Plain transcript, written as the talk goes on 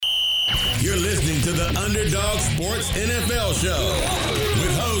You're listening to the Underdog Sports NFL Show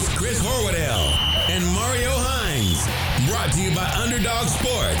with hosts Chris Horwedel and Mario Hines. Brought to you by Underdog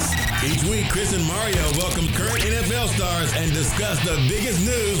Sports. Each week, Chris and Mario welcome current NFL stars and discuss the biggest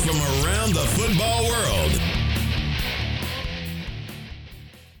news from around the football world.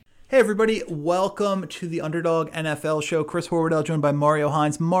 Hey everybody, welcome to the Underdog NFL Show. Chris Horwedel joined by Mario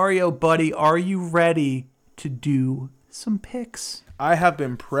Hines. Mario, buddy, are you ready to do some picks? I have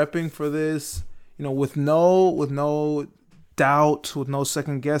been prepping for this, with no doubt, with no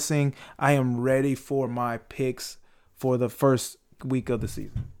second guessing. I am ready for my picks for the first week of the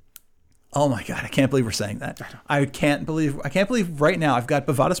season. Oh my God, I can't believe we're saying that. I can't believe right now I've got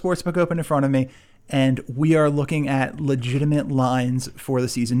Bovada Sportsbook open in front of me, and we are looking at legitimate lines for the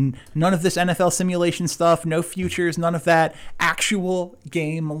season. None of this NFL simulation stuff, no futures, none of that. Actual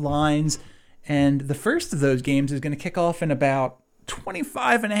game lines. And the first of those games is going to kick off in about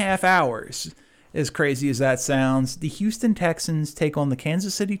 25 and a half hours. As crazy as that sounds, the Houston Texans take on the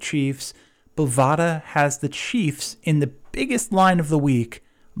Kansas City Chiefs. Bovada has the Chiefs in the biggest line of the week,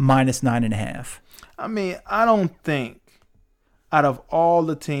 -9.5. I mean, I don't think out of all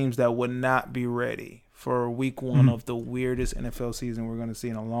the teams that would not be ready for week one of the weirdest NFL season we're going to see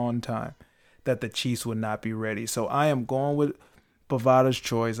in a long time, that the Chiefs would not be ready. So I am going with Bovada's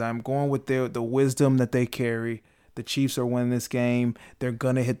choice. I'm going with the wisdom that they carry. The Chiefs are winning this game. They're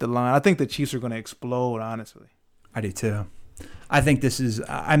going to hit the line. I think the Chiefs are going to explode, honestly. I do too. I think this is,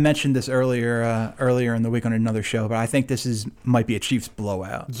 I mentioned this earlier in the week on another show, but I think this might be a Chiefs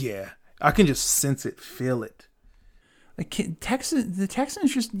blowout. Yeah. I can just sense it, feel it. The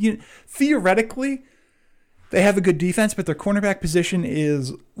Texans just, theoretically, they have a good defense, but their cornerback position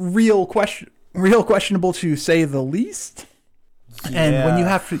is real questionable to say the least. Yeah. And when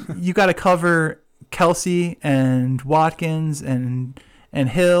you got to cover Kelsey and Watkins and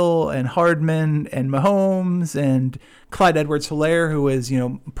Hill and Hardman and Mahomes and Clyde Edwards-Helaire, who is,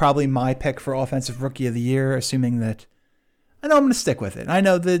 probably my pick for Offensive Rookie of the Year, assuming that, I know I'm going to stick with it. I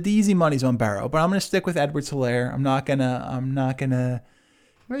know the easy money's on Barrow, but I'm going to stick with Edwards-Helaire. I'm not gonna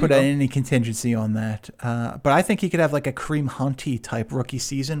put any contingency on that. But I think he could have like a Kareem Hunt-y type rookie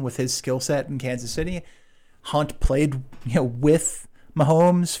season with his skill set in Kansas City. Hunt played, with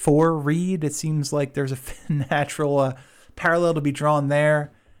Mahomes for Reed. It seems like there's a natural parallel to be drawn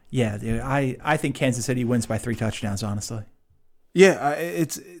there. Yeah, I think Kansas City wins by 3 touchdowns, honestly. Yeah,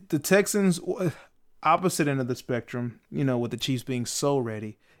 it's the Texans, opposite end of the spectrum, with the Chiefs being so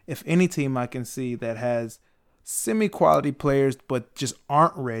ready. If any team I can see that has semi-quality players but just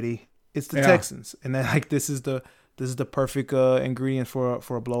aren't ready, it's the Texans. And then this is the perfect ingredient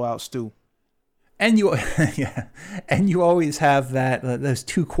for a blowout stew. And you always have those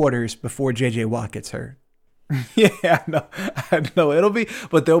 2 quarters before J.J. Watt gets hurt. Yeah, I know.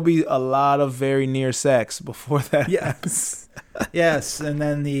 There'll be a lot of very near sacks before that happens. Yes, and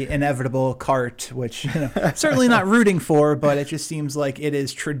then the inevitable cart, which certainly not rooting for, but it just seems like it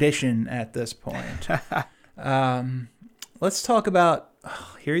is tradition at this point. Let's talk about,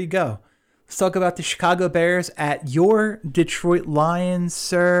 here you go. Let's talk about the Chicago Bears at your Detroit Lions,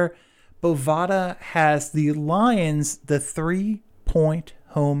 sir. Bovada has the Lions the 3-point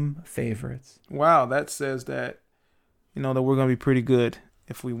home favorites. Wow, that says that, that we're going to be pretty good.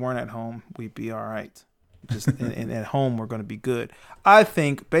 If we weren't at home, we'd be all right. Just and at home, we're going to be good. I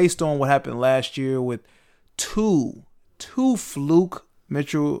think based on what happened last year with two fluke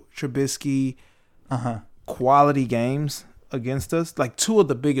Mitchell Trubisky quality games against us, like 2 of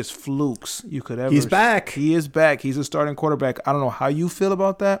the biggest flukes you could ever. He's back. He is back. He's a starting quarterback. I don't know how you feel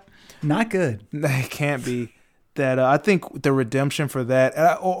about that. Not good. It can't be. That I think the redemption for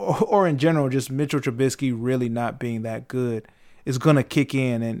that, or in general, just Mitchell Trubisky really not being that good, is going to kick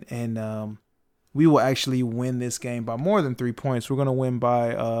in, and we will actually win this game by more than 3 points. We're going to win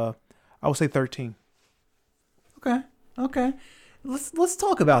by, I would say 13. Okay. Let's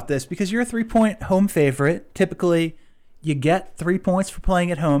talk about this because you're a 3-point home favorite. Typically, you get 3 points for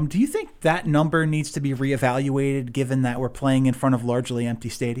playing at home. Do you think that number needs to be reevaluated given that we're playing in front of largely empty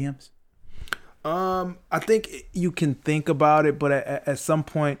stadiums? I think you can think about it, but at some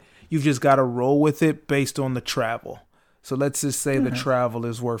point you've just got to roll with it based on the travel. So let's just say the travel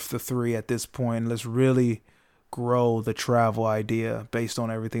is worth the 3 at this point. Let's really grow the travel idea based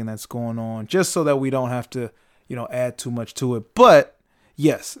on everything that's going on, just so that we don't have to, add too much to it. But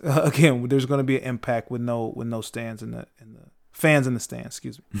yes, again, there's going to be an impact with no stands in the fans in the stands.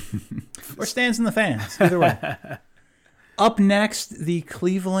 Excuse me, or stands in the fans. Either way. Up next, the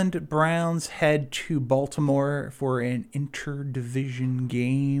Cleveland Browns head to Baltimore for an interdivision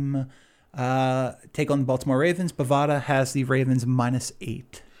game. Take on the Baltimore Ravens. Bovada has the Ravens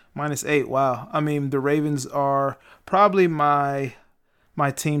 -8. -8. Wow. I mean, the Ravens are probably my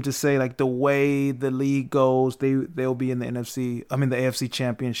team to say, like, the way the league goes, they'll be in the AFC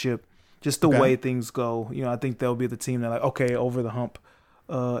Championship. Just the way things go, I think they'll be the team that, like, okay, over the hump,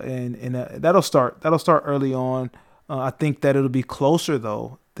 and that'll start early on. I think that it'll be closer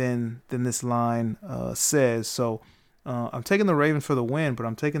though than this line says. So I'm taking the Ravens for the win, but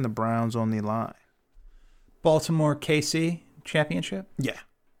I'm taking the Browns on the line. Baltimore KC championship. Yeah.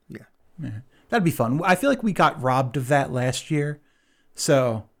 That'd be fun. I feel like we got robbed of that last year,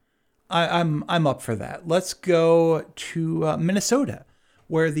 so I'm up for that. Let's go to Minnesota,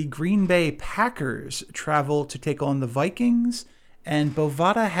 where the Green Bay Packers travel to take on the Vikings, and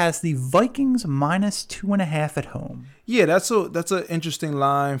Bovada has the Vikings -2.5 at home. Yeah, that's an interesting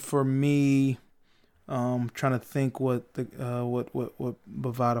line for me. Trying to think what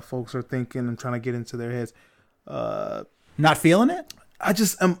Bovada folks are thinking. I'm trying to get into their heads. Not feeling it? I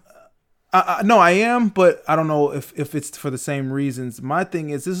just am. No, I am, but I don't know if it's for the same reasons. My thing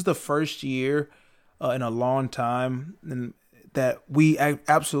is, this is the first year in a long time and that we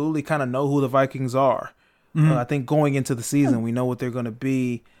absolutely kind of know who the Vikings are. Mm-hmm. I think going into the season, we know what they're going to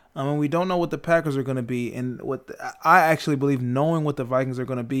be. We don't know what the Packers are going to be, and I actually believe knowing what the Vikings are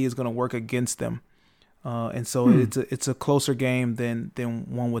going to be is going to work against them. And so it's a closer game than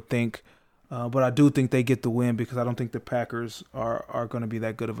one would think. But I do think they get the win because I don't think the Packers are going to be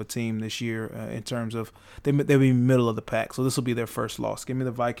that good of a team this year in terms of they'll be middle of the pack. So this will be their first loss. Give me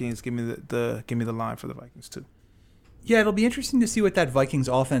the Vikings. Give me the line for the Vikings too. Yeah, it'll be interesting to see what that Vikings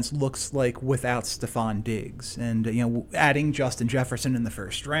offense looks like without Stephon Diggs, and adding Justin Jefferson in the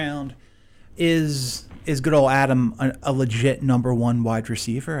first round is good old Adam a legit number one wide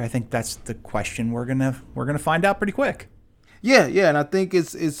receiver. I think that's the question we're gonna find out pretty quick. Yeah, and I think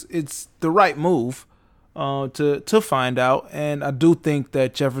it's the right move to find out, and I do think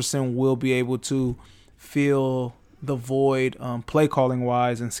that Jefferson will be able to fill the void play calling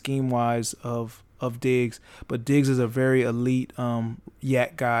wise and scheme wise of Diggs, but Diggs is a very elite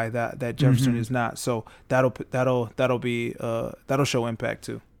yak guy that Jefferson is not. So that'll show impact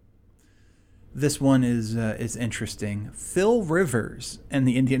too. This one is interesting. Phil Rivers and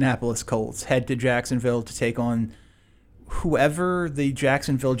the Indianapolis Colts head to Jacksonville to take on whoever the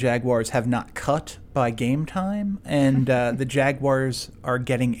Jacksonville Jaguars have not cut by game time, and the Jaguars are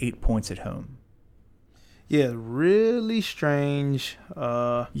getting 8 points at home. Yeah, really strange.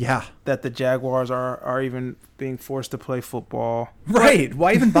 That the Jaguars are even being forced to play football. Right?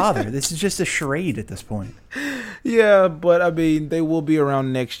 Why even bother? This is just a charade at this point. Yeah, but I mean, they will be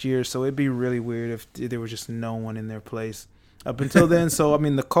around next year, so it'd be really weird if there was just no one in their place up until then. So I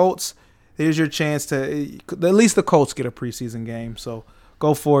mean, the Colts. Here's your chance to at least the Colts get a preseason game. So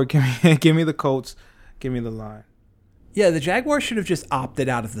go for it. Give me the Colts. Give me the line. Yeah, the Jaguars should have just opted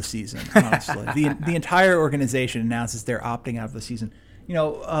out of the season, honestly. The entire organization announces they're opting out of the season.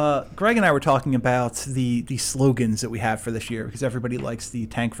 Greg and I were talking about the slogans that we have for this year because everybody likes the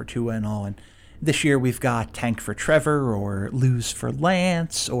tank for Tua and all. And this year we've got tank for Trevor or lose for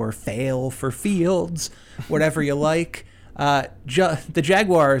Lance or fail for Fields, whatever you like. The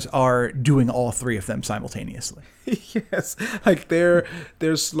Jaguars are doing all three of them simultaneously. Yes, like their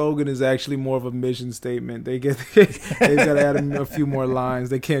slogan is actually more of a mission statement. They've got to add a few more lines.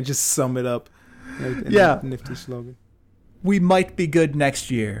 They can't just sum it up. In a nifty slogan. We might be good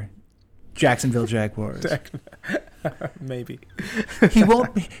next year, Jacksonville Jaguars. Maybe he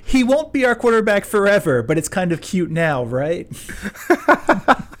won't be our quarterback forever, but it's kind of cute now, right?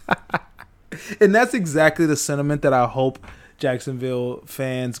 And that's exactly the sentiment that I hope Jacksonville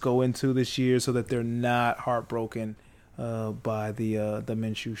fans go into this year so that they're not heartbroken by the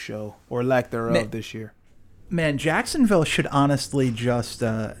Minshew show or lack thereof this year. Man, Jacksonville should honestly just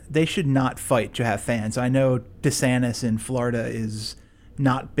they should not fight to have fans. I know DeSantis in Florida is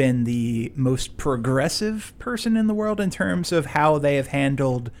not been the most progressive person in the world in terms of how they have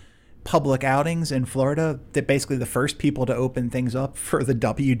handled public outings in Florida. They're basically the first people to open things up for the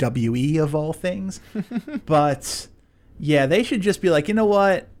WWE of all things. But yeah, they should just be like, you know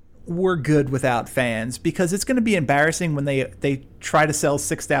what? We're good without fans because it's going to be embarrassing when they try to sell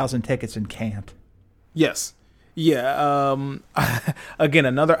 6,000 tickets and can't. Yes. Yeah. Again,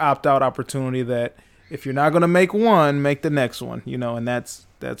 another opt-out opportunity that if you're not going to make one, make the next one, and that's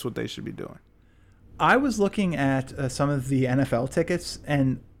what they should be doing. I was looking at some of the NFL tickets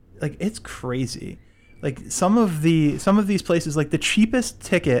and like it's crazy. Like some of these places, like the cheapest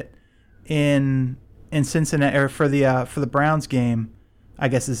ticket in Cincinnati or for the Browns game, I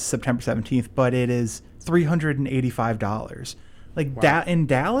guess is September 17th, but it is $385. Like wow. In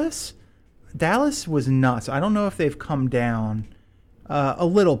Dallas was nuts. I don't know if they've come down a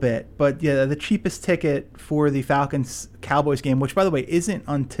little bit. But yeah, the cheapest ticket for the Falcons-Cowboys game, which by the way isn't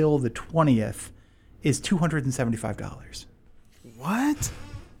until the 20th, is $275. What?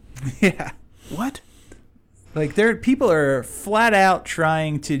 Yeah. What? Like people are flat out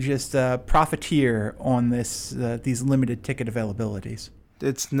trying to just profiteer on these limited ticket availabilities.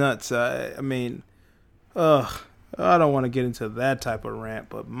 It's nuts. I mean, I don't want to get into that type of rant,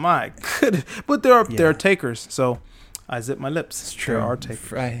 but my goodness. But there are takers, so I zip my lips. It's true. There are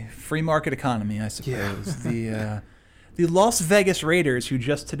takers. Free market economy, I suppose. Yeah. The Las Vegas Raiders, who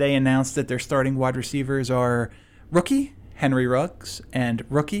just today announced that their starting wide receivers are rookie Henry Ruggs and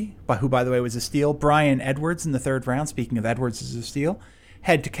rookie, who by the way was a steal, Bryan Edwards in the 3rd round. Speaking of Edwards as a steal,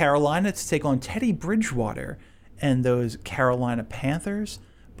 head to Carolina to take on Teddy Bridgewater and those Carolina Panthers.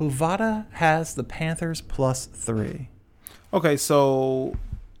 Bovada has the Panthers +3. Okay, so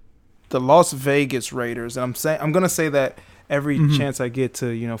the Las Vegas Raiders, and I'm gonna say that every chance I get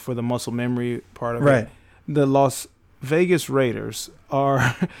to, for the muscle memory part of it. The Las Vegas Raiders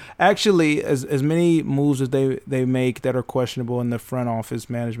are actually as many moves as they make that are questionable in the front office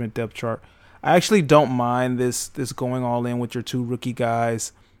management depth chart. I actually don't mind this going all in with your 2 rookie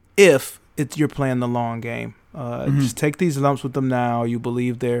guys if you're playing the long game. Just take these lumps with them now. You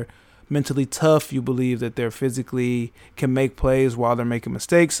believe they're mentally tough. You believe that they're physically can make plays while they're making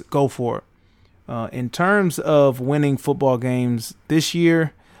mistakes. Go for it. In terms of winning football games this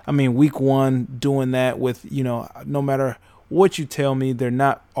year, I mean, week 1 doing that with, no matter what you tell me, they're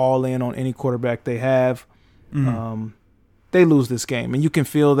not all in on any quarterback they have. They lose this game, and you can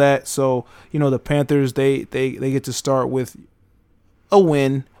feel that. So, the Panthers, they get to start with a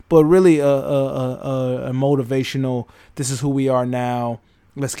win, but really a motivational, this is who we are now.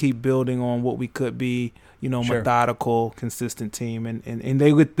 Let's keep building on what we could be, methodical, consistent team. And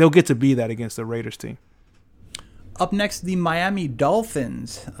they'll get to be that against the Raiders team. Up next, the Miami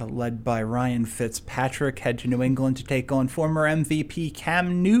Dolphins, led by Ryan Fitzpatrick, head to New England to take on former MVP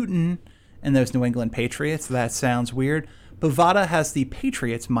Cam Newton and those New England Patriots. That sounds weird. Bovada has the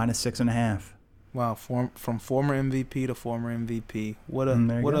Patriots -6.5. Wow, from former MVP to former MVP. What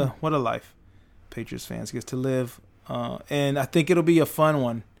a life Patriots fans gets to live. And I think it'll be a fun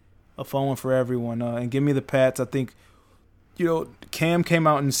one for everyone. And give me the Pats. I think, Cam came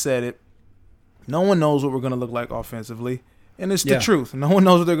out and said it. No one knows what we're going to look like offensively. And it's the truth. No one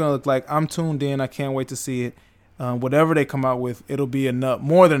knows what they're going to look like. I'm tuned in. I can't wait to see it. Whatever they come out with, it'll be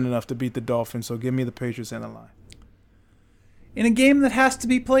more than enough to beat the Dolphins. So give me the Patriots and the line. In a game that has to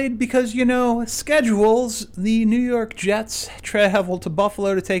be played because, schedules, the New York Jets travel to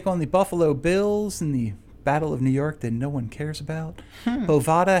Buffalo to take on the Buffalo Bills in the Battle of New York that no one cares about.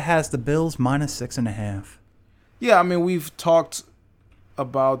 Bovada has the Bills -6.5. Yeah, I mean, we've talked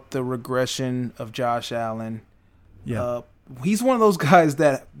about the regression of Josh Allen. Yeah. He's one of those guys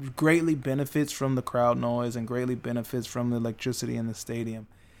that greatly benefits from the crowd noise and greatly benefits from the electricity in the stadium.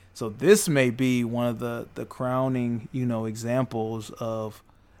 So this may be one of the crowning, examples of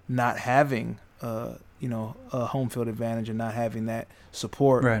not having, a home field advantage and not having that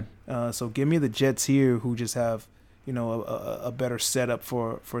support. Right. So give me the Jets here, who just have, a better setup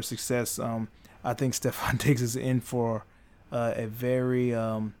for success. I think Stephon Diggs is in for a very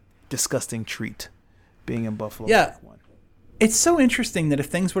disgusting treat being in Buffalo. Yeah. It's so interesting that if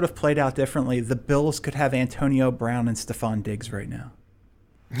things would have played out differently, the Bills could have Antonio Brown and Stephon Diggs right now.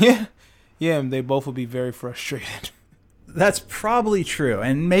 Yeah, and they both would be very frustrated. That's probably true,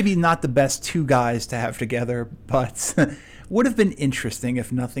 and maybe not the best 2 guys to have together, but would have been interesting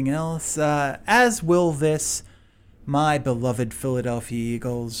if nothing else. As will this, my beloved Philadelphia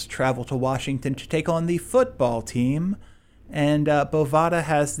Eagles travel to Washington to take on the football team, and Bovada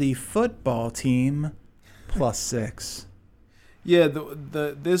has the football team +6. Yeah,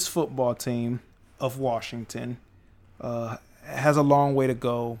 this football team of Washington has a long way to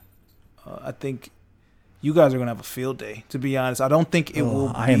go. I think you guys are going to have a field day, to be honest. I don't think it will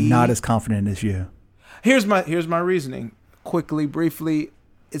be. I am not as confident as you. Here's my reasoning. Quickly, briefly,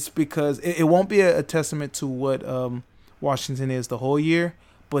 it's because it won't be a testament to what Washington is the whole year,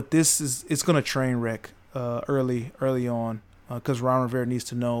 but it's going to train wreck early on because Ron Rivera needs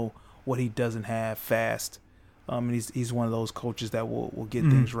to know what he doesn't have fast. And he's one of those coaches that will get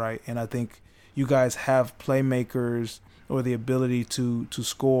things right. And I think you guys have playmakers or the ability to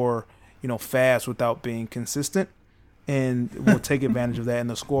score, fast without being consistent, and we'll take advantage of that. And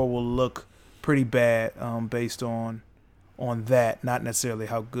the score will look pretty bad based on that, not necessarily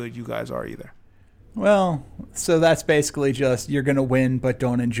how good you guys are either. Well, so that's basically just you're going to win, but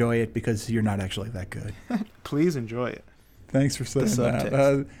don't enjoy it because you're not actually that good. Please enjoy it. Thanks for saying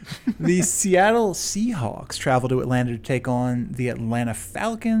that. The Seattle Seahawks travel to Atlanta to take on the Atlanta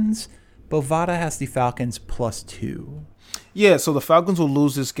Falcons. Bovada has the Falcons +2. Yeah, so the Falcons will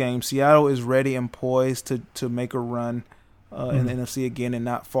lose this game. Seattle is ready and poised to make a run in the NFC again and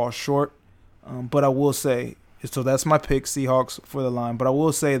not fall short. But I will say, so that's my pick, Seahawks for the line. But I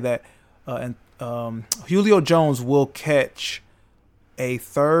will say that Julio Jones will catch a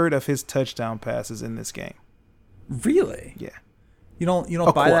third of his touchdown passes in this game. Really? Yeah. You don't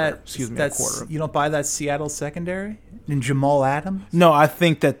A buy quarter. that? Excuse me, That's, a quarter. You don't buy that Seattle secondary and Jamal Adams? No, I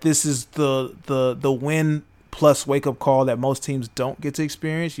think that this is the win plus wake up call that most teams don't get to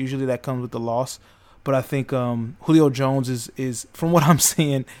experience. Usually that comes with the loss. But I think Julio Jones is from what I'm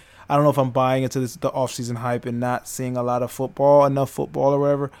seeing. I don't know if I'm buying into the offseason hype and not seeing enough football or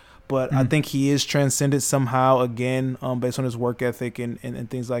whatever. But I think he is transcended somehow again, based on his work ethic and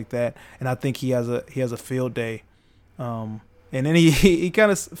things like that. And I think he has a field day. And then he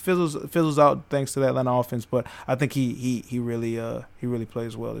kind of fizzles out thanks to that Atlanta offense. But I think he really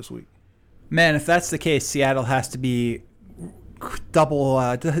plays well this week. Man, if that's the case, Seattle has to be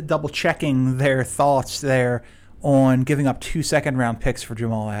double checking their thoughts there on giving up 2 second-round picks for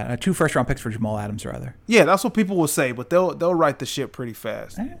two first-round picks for Jamal Adams, rather. Yeah, that's what people will say, but they'll right the ship pretty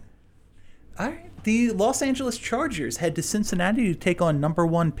fast. All right. The Los Angeles Chargers head to Cincinnati to take on number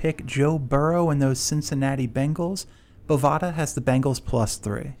 1 pick Joe Burrow and those Cincinnati Bengals. Bovada has the Bengals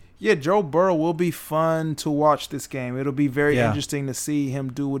 +3. Yeah, Joe Burrow will be fun to watch this game. It'll be very interesting to see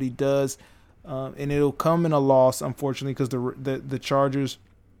him do what he does, and it'll come in a loss, unfortunately, because the Chargers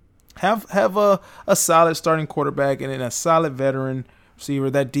have a solid starting quarterback and a solid veteran receiver.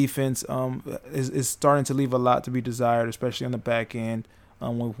 That defense is starting to leave a lot to be desired, especially on the back end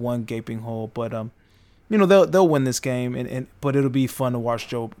with one gaping hole. But they'll win this game, but it'll be fun to watch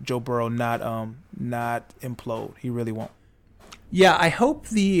Joe Burrow not implode. He really won't. Yeah, I hope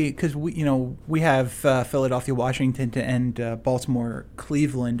because we have Philadelphia, Washington, and Baltimore,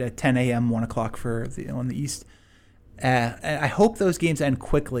 Cleveland at 10 a.m., 1 o'clock on the East. I hope those games end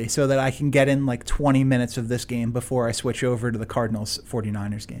quickly so that I can get in like 20 minutes of this game before I switch over to the Cardinals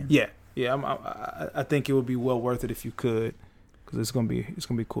 49ers game. Yeah. I think it would be well worth it if you could, because it's gonna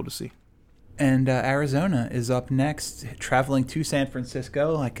be cool to see. And Arizona is up next, traveling to San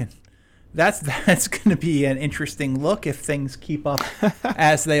Francisco. That's going to be an interesting look if things keep up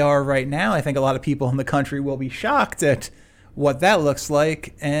as they are right now. I think a lot of people in the country will be shocked at what that looks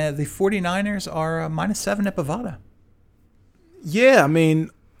like. The 49ers are -7 at Bovada. Yeah, I mean,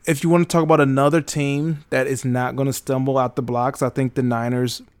 if you want to talk about another team that is not going to stumble out the blocks, I think the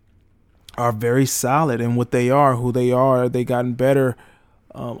Niners are very solid in what they are, who they are. They've gotten better.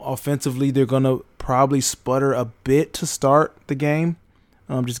 Offensively, they're going to probably sputter a bit to start the game.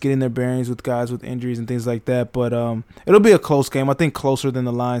 Just getting their bearings with guys with injuries and things like that. But it'll be a close game. I think closer than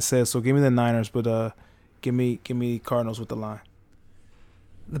the line says. So give me the Niners, but give me Cardinals with the line.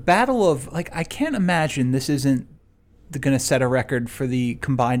 The battle of, I can't imagine this isn't going to set a record for the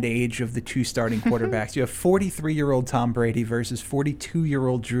combined age of the two starting quarterbacks. You have 43-year-old Tom Brady versus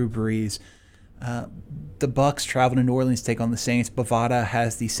 42-year-old Drew Brees. The Bucs travel to New Orleans to take on the Saints. Bovada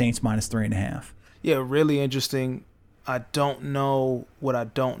has the Saints -3.5. Yeah, really interesting. I don't know what I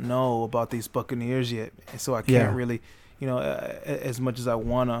don't know about these Buccaneers yet, so I can't really, as much as I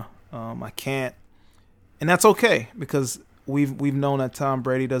wanna, I can't, and that's okay because we've known that Tom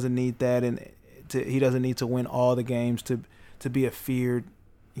Brady doesn't need that, and he doesn't need to win all the games to be a feared,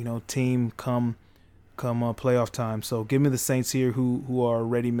 team come playoff time. So give me the Saints here, who are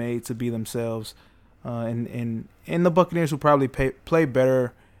ready made to be themselves, and the Buccaneers who probably play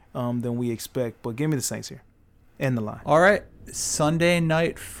better than we expect, but give me the Saints here. And the line. All right. Sunday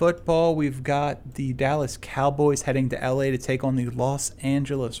night football. We've got the Dallas Cowboys heading to LA to take on the Los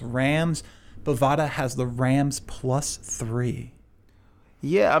Angeles Rams. Bovada has the Rams +3.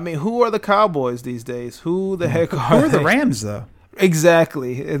 Yeah, I mean, who are the Cowboys these days? Who the heck are Who are they? the Rams, though?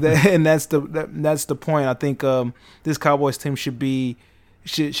 Exactly, and that's the point. I think this Cowboys team should be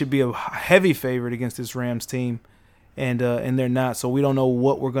a heavy favorite against this Rams team, and they're not. So we don't know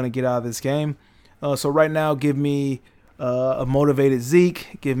what we're going to get out of this game. So right now, give me a motivated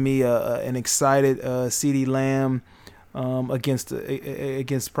Zeke. Give me an excited CeeDee Lamb against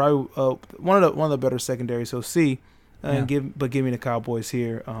probably one of the better secondaries. So give me the Cowboys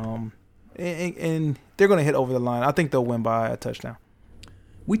here. And they're going to hit over the line. I think they'll win by a touchdown.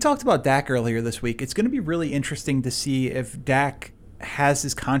 We talked about Dak earlier this week. It's going to be really interesting to see if Dak has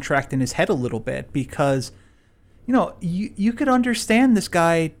his contract in his head a little bit because, you could understand this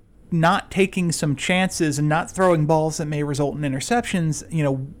guy not taking some chances and not throwing balls that may result in interceptions,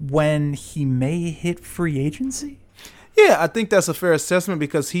 when he may hit free agency. Yeah, I think that's a fair assessment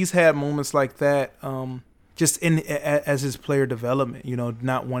because he's had moments like that just as his player development,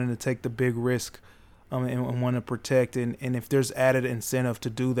 not wanting to take the big risk and want to protect. And if there's added incentive to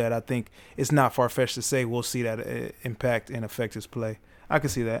do that, I think it's not far-fetched to say we'll see that impact and affect his play. I can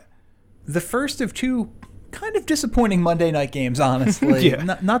see that. The first of two kind of disappointing Monday night games, honestly.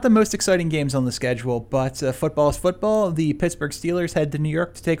 Yeah. Not the most exciting games on the schedule, but football is football. The Pittsburgh Steelers head to New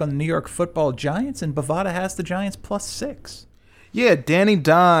York to take on the New York Football Giants, and Bovada has the Giants +6. Yeah, Danny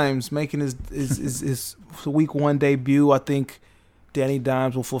Dimes making his Week 1 debut. I think Danny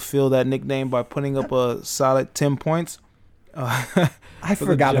Dimes will fulfill that nickname by putting up a solid 10 points. I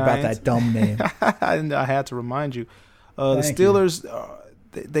forgot about that dumb name. I had to remind you. The Steelers,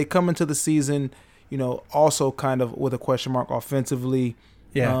 they come into the season, also kind of with a question mark offensively.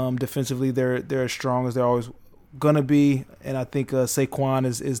 Yeah. Defensively, they're as strong as they're always gonna be, and I think Saquon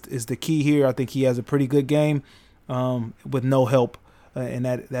is the key here. I think he has a pretty good game with no help, and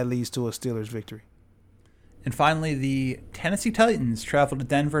that leads to a Steelers victory. And finally, the Tennessee Titans travel to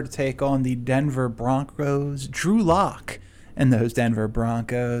Denver to take on the Denver Broncos. Drew Lock and those Denver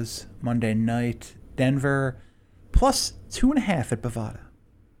Broncos Monday night. Denver +2.5 at Bovada.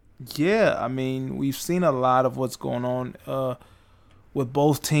 Yeah, I mean, we've seen a lot of what's going on with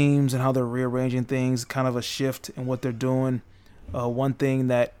both teams and how they're rearranging things, kind of a shift in what they're doing. One thing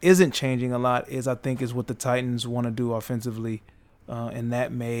that isn't changing a lot is what the Titans want to do offensively, and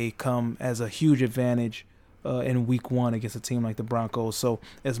that may come as a huge advantage in Week 1 against a team like the Broncos. So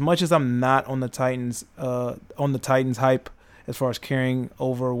as much as I'm not on the Titans hype as far as carrying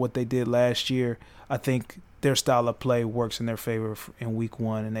over what they did last year, I think their style of play works in their favor in Week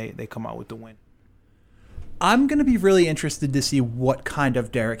 1, and they come out with the win. I'm going to be really interested to see what kind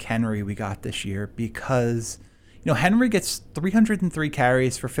of Derrick Henry we got this year because, Henry gets 303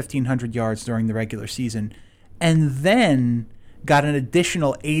 carries for 1,500 yards during the regular season and then got an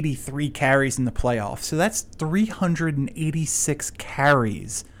additional 83 carries in the playoffs. So that's 386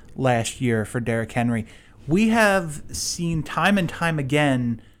 carries last year for Derrick Henry. We have seen time and time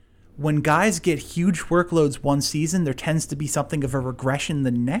again when guys get huge workloads one season, there tends to be something of a regression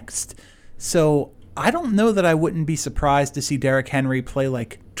the next. So I don't know that I wouldn't be surprised to see Derrick Henry play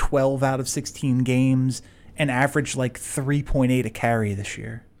like 12 out of 16 games and average like 3.8 a carry this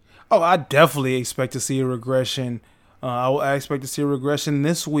year. Oh, I definitely expect to see a regression. I expect to see a regression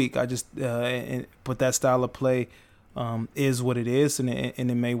this week. I just put that style of play is what it is, and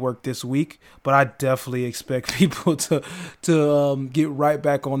it may work this week. But I definitely expect people to get right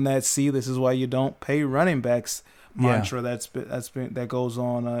back on that. See, this is why you don't pay running backs mantra that goes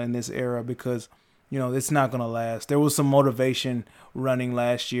on in this era because it's not going to last. There was some motivation running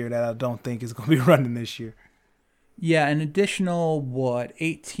last year that I don't think is going to be running this year. Yeah, an additional,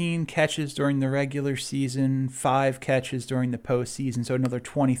 18 catches during the regular season, 5 catches during the postseason, so another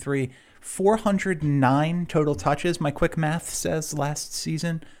 23. 409 total touches, my quick math says, last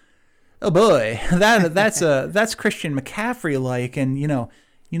season. Oh boy, that's Christian McCaffrey-like, and you know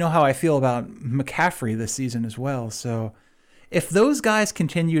how I feel about McCaffrey this season as well. So if those guys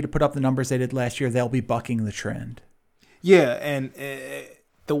continue to put up the numbers they did last year, they'll be bucking the trend. Yeah, and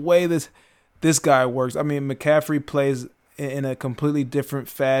the way this guy works. I mean, McCaffrey plays in a completely different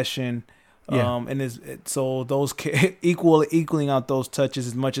fashion, and so those equaling out those touches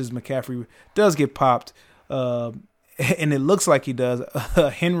as much as McCaffrey does get popped, and it looks like he does.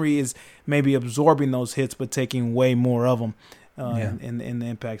 Henry is maybe absorbing those hits, but taking way more of them, in the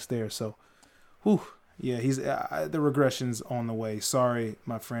impacts there. So, he's the regression's on the way. Sorry,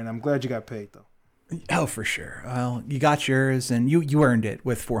 my friend. I'm glad you got paid though. Oh, for sure. Well, you got yours, and you earned it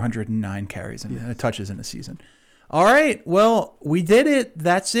with 409 carries and touches in a season. All right. Well, we did it.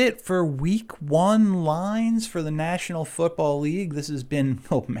 That's it for Week 1 lines for the National Football League. This has been,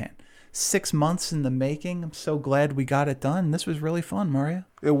 6 months in the making. I'm so glad we got it done. This was really fun, Mario.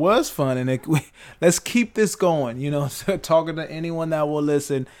 It was fun, and let's keep this going. Talking to anyone that will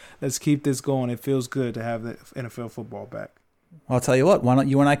listen, let's keep this going. It feels good to have the NFL football back. Well, I'll tell you what. Why don't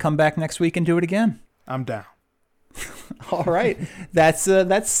you and I come back next week and do it again? I'm down. All right. That's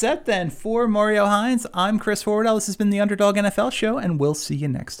set then. For Mario Hines, I'm Chris Horwedel. This has been the Underdog NFL Show, and we'll see you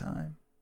next time.